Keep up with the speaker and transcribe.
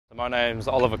My name's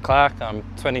Oliver Clark. I'm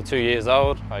 22 years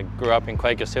old. I grew up in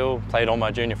Quakers Hill, played all my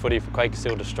junior footy for Quakers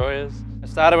Hill Destroyers. I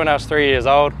started when I was 3 years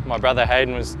old. My brother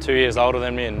Hayden was 2 years older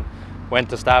than me and went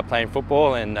to start playing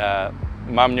football, and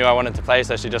Mum knew I wanted to play,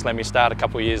 so she just let me start a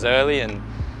couple of years early, and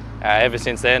ever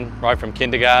since then, right from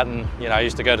kindergarten, I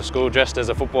used to go to school dressed as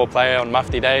a football player on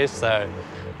mufti days, so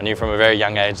I knew from a very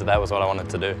young age that that was what I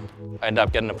wanted to do. I ended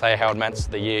up getting to play Harold Mance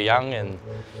the year young and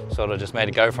sort of just made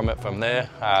a go from it from there.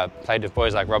 Played with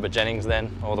boys like Robert Jennings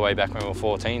then, all the way back when we were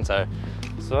 14, so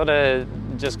sort of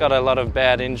just got a lot of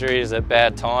bad injuries at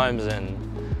bad times, and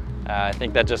I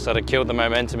think that just sort of killed the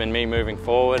momentum in me moving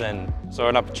forward, and saw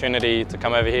an opportunity to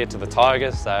come over here to the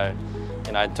Tigers, so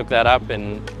I took that up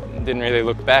and didn't really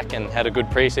look back and had a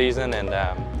good pre-season, and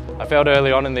I felt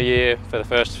early on in the year for the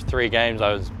first 3 games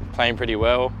I was playing pretty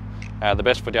well. The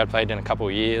best footy I'd played in a couple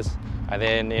of years. And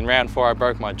then in round 4 I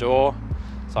broke my jaw,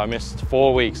 so I missed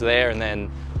 4 weeks there, and then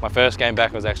my first game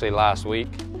back was actually last week.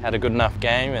 Had a good enough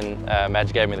game, and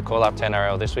Madge gave me the call up to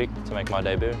NRL this week to make my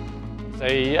debut. So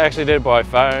he actually did it by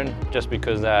phone just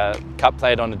because Cup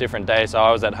played on a different day, so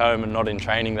I was at home and not in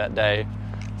training that day.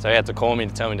 So he had to call me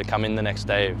to tell me to come in the next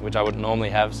day, which I wouldn't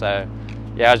normally have. So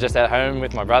yeah, I was just at home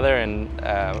with my brother, and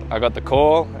I got the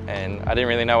call, and I didn't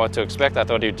really know what to expect. I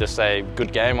thought he'd just say,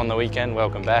 "Good game on the weekend,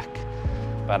 welcome back."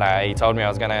 But he told me I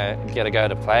was going to get a go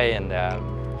to play, and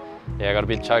yeah, I got a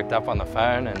bit choked up on the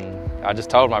phone, and I just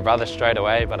told my brother straight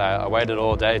away, but I waited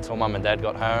all day till Mum and Dad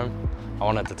got home. I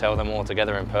wanted to tell them all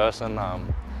together in person.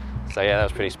 So yeah, that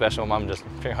was pretty special. Mum just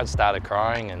pretty much started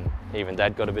crying, and even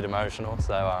Dad got a bit emotional.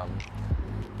 So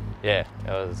yeah, it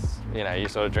was, you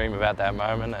sort of dream about that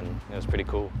moment, and it was pretty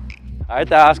cool. I had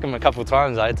to ask him a couple of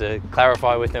times. I had to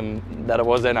clarify with him that it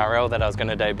was NRL that I was going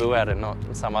to debut at and not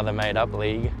some other made-up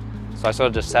league. So I sort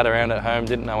of just sat around at home,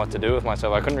 didn't know what to do with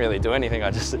myself. I couldn't really do anything. I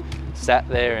just sat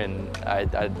there, and I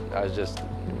was just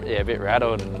a bit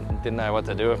rattled and didn't know what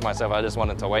to do with myself. I just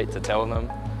wanted to wait to tell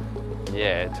them.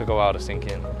 Yeah, it took a while to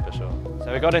sink in, for sure.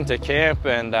 So we got into camp,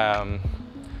 and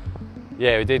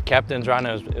yeah, we did captain's run.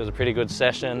 It was a pretty good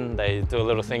session. They do a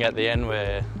little thing at the end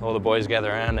where all the boys gather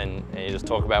around and you just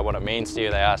talk about what it means to you.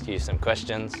 They ask you some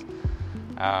questions.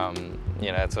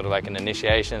 It's sort of like an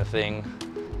initiation thing.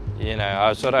 I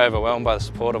was sort of overwhelmed by the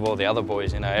support of all the other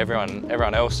boys.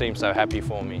 Everyone else seemed so happy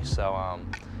for me. So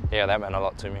yeah, that meant a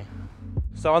lot to me.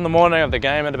 So on the morning of the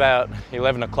game at about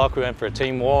 11 o'clock, we went for a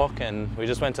team walk, and we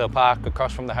just went to the park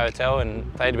across from the hotel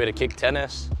and played a bit of kick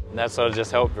tennis. That sort of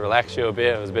just helped relax you a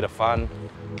bit. It was a bit of fun.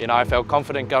 I felt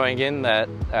confident going in that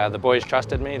the boys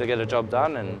trusted me to get a job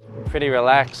done, and pretty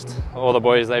relaxed. All the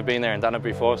boys, they've been there and done it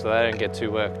before, so they don't get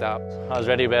too worked up. I was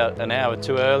ready about an hour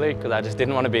too early because I just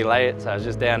didn't want to be late, so I was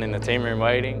just down in the team room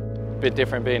waiting. A bit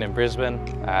different being in Brisbane.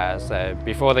 So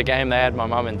before the game, they had my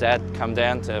mum and dad come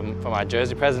down for my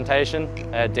jersey presentation.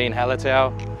 They had Dean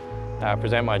Hallertau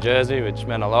present my jersey, which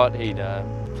meant a lot. He'd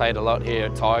played a lot here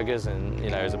at Tigers, and he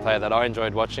was a player that I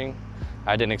enjoyed watching.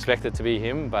 I didn't expect it to be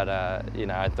him, but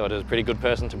I thought it was a pretty good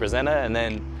person to present it, and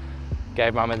then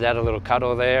gave Mum and Dad a little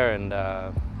cuddle there, and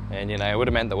it would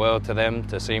have meant the world to them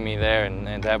to see me there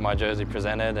and to have my jersey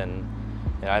presented, and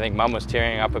I think Mum was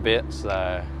tearing up a bit,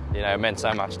 so it meant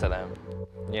so much to them.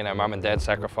 Mum and Dad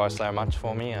sacrificed so much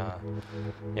for me.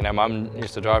 Mum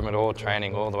used to drive me to all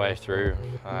training all the way through.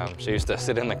 She used to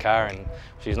sit in the car, and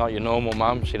she's not your normal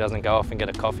mum. She doesn't go off and get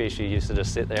a coffee. She used to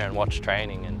just sit there and watch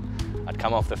training, and I'd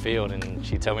come off the field and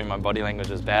she'd tell me my body language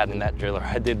was bad in that drill, or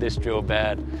I did this drill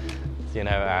bad.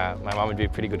 My mum would be a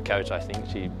pretty good coach, I think.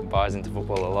 She buys into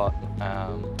football a lot.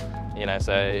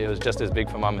 So it was just as big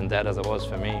for Mum and Dad as it was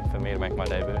for me to make my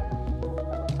debut.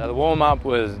 So the warm-up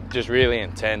was just really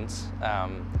intense.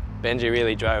 Benji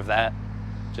really drove that.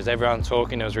 Just everyone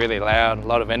talking, it was really loud, a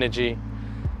lot of energy.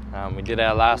 We did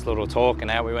our last little talk,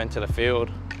 and out we went to the field.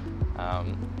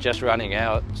 Just running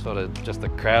out, sort of just the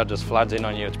crowd just floods in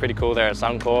on you. It's pretty cool there at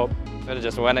Suncorp. Sort of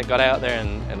just when it got out there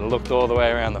and looked all the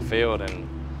way around the field, and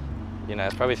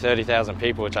it's probably 30,000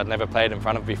 people, which I'd never played in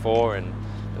front of before, and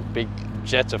big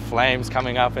jets of flames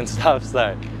coming up and stuff, so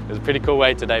it was a pretty cool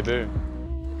way to debut.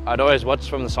 I'd always watched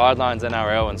from the sidelines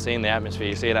NRL and seen the atmosphere.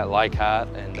 You see it at Leichhardt,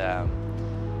 and I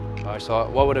always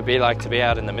thought, what would it be like to be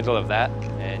out in the middle of that?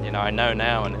 And I know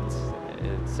now, and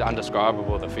it's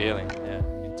undescribable, the feeling. Yeah.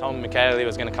 Tom McHaley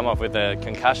was going to come off with a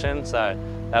concussion, so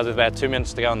that was with about 2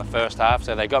 minutes to go in the first half.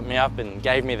 So they got me up and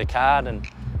gave me the card, and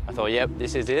I thought, yep,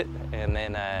 this is it. And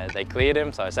then they cleared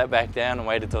him, so I sat back down and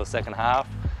waited till the second half.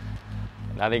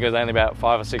 And I think it was only about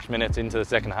 5 or 6 minutes into the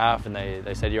second half, and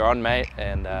they said, "You're on, mate."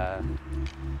 And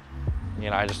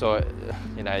I just thought,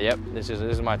 yep, this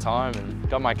is my time, and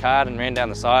got my card and ran down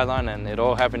the sideline, and it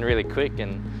all happened really quick.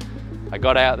 And I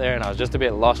got out there and I was just a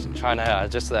bit lost trying to, I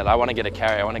just said, I want to get a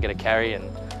carry,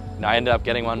 and I ended up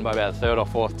getting one by about third or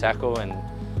fourth tackle, and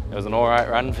it was an all right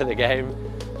run for the game.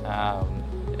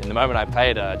 In the moment I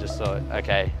played, I just thought,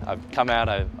 okay, I've come out,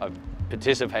 I've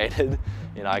participated.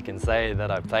 I can say that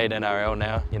I've played NRL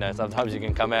now. Sometimes you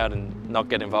can come out and not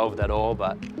get involved at all,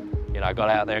 but I got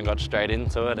out there and got straight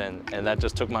into it, and that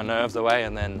just took my nerves away,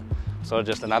 and then sort of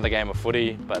just another game of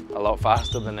footy, but a lot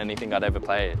faster than anything I'd ever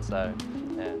played. So,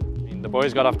 yeah. The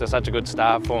boys got off to such a good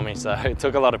start for me, so it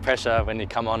took a lot of pressure when you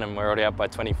come on and we're already up by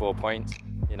 24 points.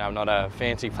 I'm not a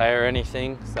fancy player or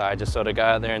anything, so I just sort of go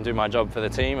out there and do my job for the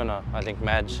team, and I think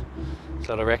Madge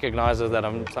sort of recognises that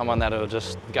I'm someone that will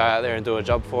just go out there and do a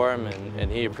job for him,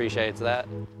 and he appreciates that.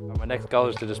 My next goal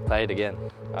is to just play it again.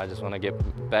 I just want to get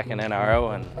back in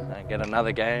NRL and get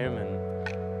another game, and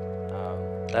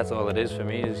that's all it is for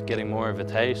me, is getting more of a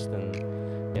taste, and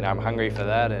I'm hungry for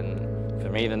that, and for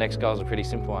me the next goal is a pretty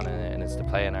simple one, and it's to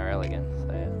play NRL again.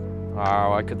 So, yeah.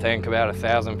 Oh, I could thank about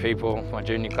 1,000 people, my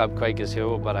junior club Quakers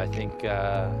Hill, but I think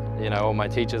all my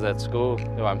teachers at school,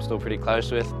 who I'm still pretty close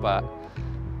with, but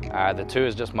the two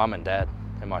is just mum and dad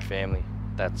and my family.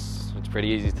 It's pretty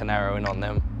easy to narrow in on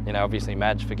them. Obviously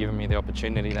Madge for giving me the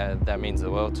opportunity, that means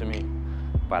the world to me,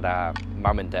 but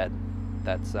mum and dad,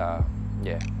 that's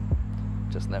yeah,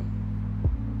 just them.